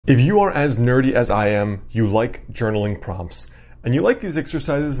If you are as nerdy as I am, you like journaling prompts, and you like these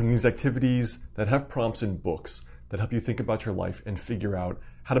exercises and these activities that have prompts in books that help you think about your life and figure out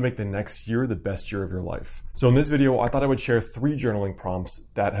how to make the next year the best year of your life. So in this video, I thought I would share 3 journaling prompts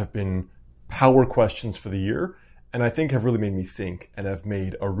that have been power questions for the year, and I think have really made me think and have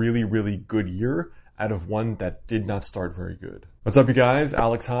made a really, really good year out of one that did not start very good. What's up, you guys?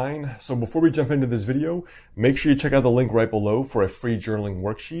 Alex Hine. So before we jump into this video, make sure you check out the link right below for a free journaling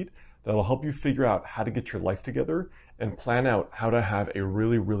worksheet that'll help you figure out how to get your life together and plan out how to have a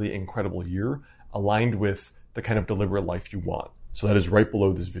really, really incredible year aligned with the kind of deliberate life you want. So that is right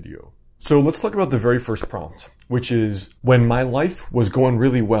below this video. So let's talk about the very first prompt, which is, when my life was going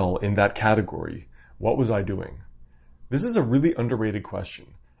really well in that category, what was I doing? This is a really underrated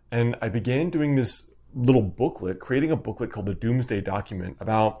question. And I began doing this little booklet, creating a booklet called the Doomsday Document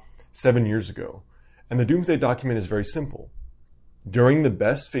about 7 years ago. And the Doomsday Document is very simple. During the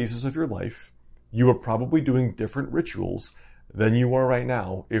best phases of your life, you are probably doing different rituals than you are right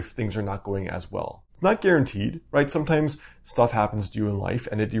now if things are not going as well. It's not guaranteed, right? Sometimes stuff happens to you in life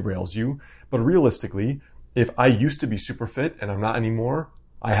and it derails you. But realistically, if I used to be super fit and I'm not anymore,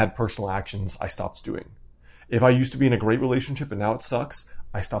 I had personal actions I stopped doing. If I used to be in a great relationship and now it sucks,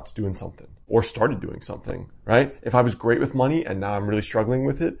 I stopped doing something or started doing something, right? If I was great with money and now I'm really struggling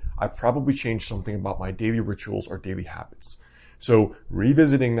with it, I probably changed something about my daily rituals or daily habits. So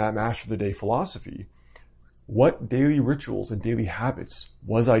revisiting that Master the Day philosophy, what daily rituals and daily habits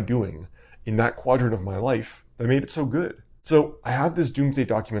was I doing in that quadrant of my life that made it so good? So I have this Doomsday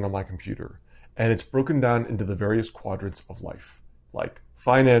Document on my computer, and it's broken down into the various quadrants of life, like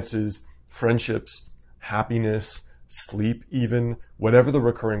finances, friendships, happiness, sleep even, whatever the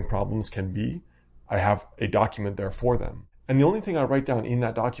recurring problems can be, I have a document there for them. And the only thing I write down in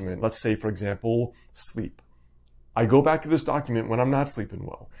that document, let's say, for example, sleep. I go back to this document when I'm not sleeping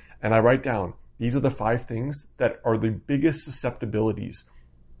well, and I write down, these are the 5 things that are the biggest susceptibilities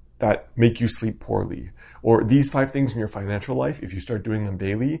that make you sleep poorly. Or these 5 things in your financial life, if you start doing them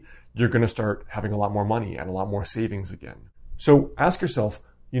daily, you're going to start having a lot more money and a lot more savings again. So ask yourself,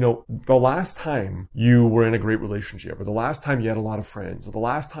 the last time you were in a great relationship, or the last time you had a lot of friends, or the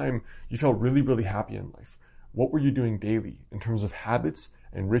last time you felt really, really happy in life, what were you doing daily in terms of habits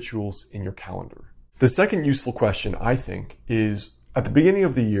and rituals in your calendar? The second useful question, I think, is at the beginning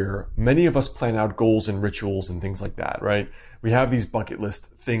of the year, many of us plan out goals and rituals and things like that, right? We have these bucket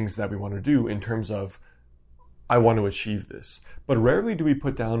list things that we want to do in terms of, I want to achieve this. But rarely do we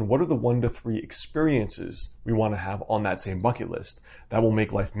put down what are the 1 to 3 experiences we want to have on that same bucket list that will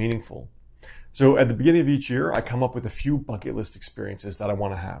make life meaningful. So at the beginning of each year, I come up with a few bucket list experiences that I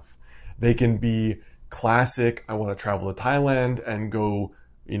want to have. They can be classic, I want to travel to Thailand and go,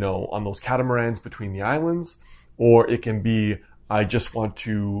 on those catamarans between the islands. Or it can be, I just want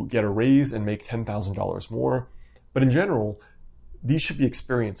to get a raise and make $10,000 more. But in general, these should be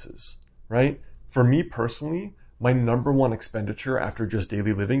experiences, right? For me personally, my number 1 expenditure after just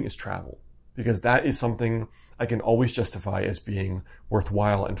daily living is travel, because that is something I can always justify as being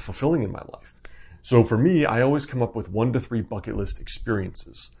worthwhile and fulfilling in my life. So for me, I always come up with 1 to 3 bucket list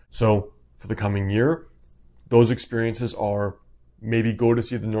experiences. So for the coming year, those experiences are maybe go to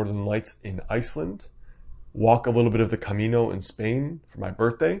see the Northern Lights in Iceland, walk a little bit of the Camino in Spain for my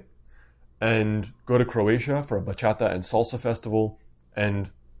birthday, and go to Croatia for a bachata and salsa festival,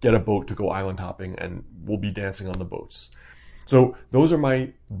 and get a boat to go island hopping, and we'll be dancing on the boats. So those are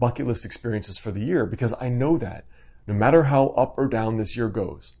my bucket list experiences for the year, because I know that no matter how up or down this year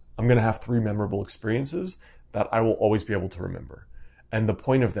goes, I'm going to have 3 memorable experiences that I will always be able to remember. And the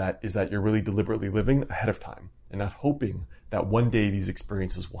point of that is that you're really deliberately living ahead of time and not hoping that one day these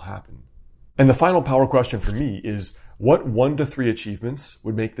experiences will happen. And the final power question for me is, what 1 to 3 achievements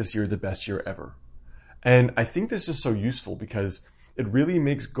would make this year the best year ever? And I think this is so useful because it really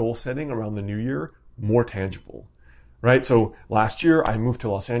makes goal setting around the new year more tangible, right? So last year I moved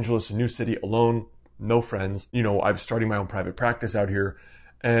to Los Angeles, a new city, alone, no friends. I'm starting my own private practice out here.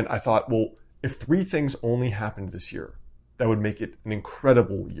 And I thought, well, if 3 things only happened this year that would make it an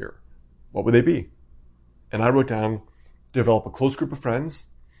incredible year, what would they be? And I wrote down, develop a close group of friends,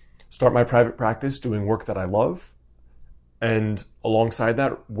 start my private practice doing work that I love, and alongside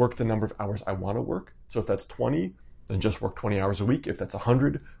that, work the number of hours I want to work. So if that's 20, then just work 20 hours a week. If that's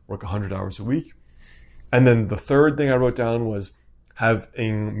 100, work 100 hours a week. And then the third thing I wrote down was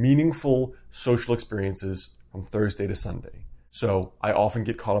having meaningful social experiences from Thursday to Sunday. So I often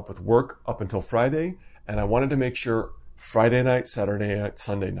get caught up with work up until Friday, and I wanted to make sure Friday night, Saturday night,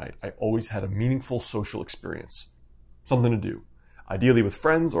 Sunday night, I always had a meaningful social experience, something to do. Ideally with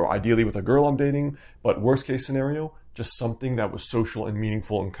friends or ideally with a girl I'm dating, but worst case scenario, just something that was social and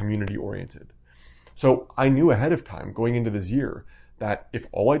meaningful and community oriented. So I knew ahead of time going into this year that if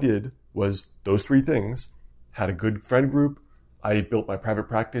all I did was those 3 things, had a good friend group, I built my private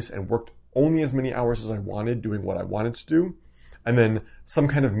practice and worked only as many hours as I wanted doing what I wanted to do, and then some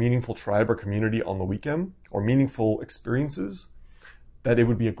kind of meaningful tribe or community on the weekend or meaningful experiences, that it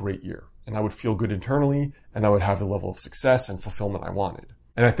would be a great year. And I would feel good internally, and I would have the level of success and fulfillment I wanted.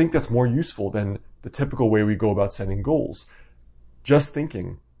 And I think that's more useful than the typical way we go about setting goals. Just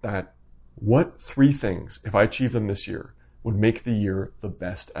thinking that what 3 things, if I achieve them this year, would make the year the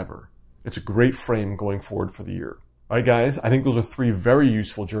best ever. It's a great frame going forward for the year. All right, guys, I think those are 3 very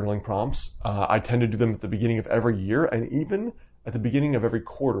useful journaling prompts. I tend to do them at the beginning of every year and even at the beginning of every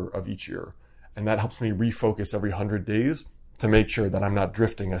quarter of each year. And that helps me refocus every 100 days to make sure that I'm not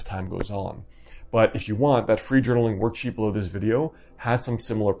drifting as time goes on. But if you want, that free journaling worksheet below this video has some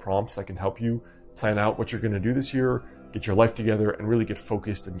similar prompts that can help you plan out what you're going to do this year, get your life together, and really get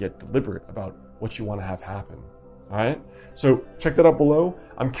focused and get deliberate about what you want to have happen. All right? So check that out below.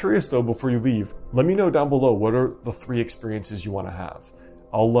 I'm curious though, before you leave, let me know down below what are the 3 experiences you want to have.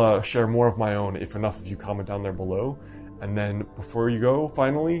 I'll share more of my own if enough of you comment down there below. And then before you go,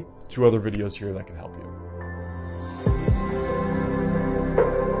 finally, 2 other videos here that can help you.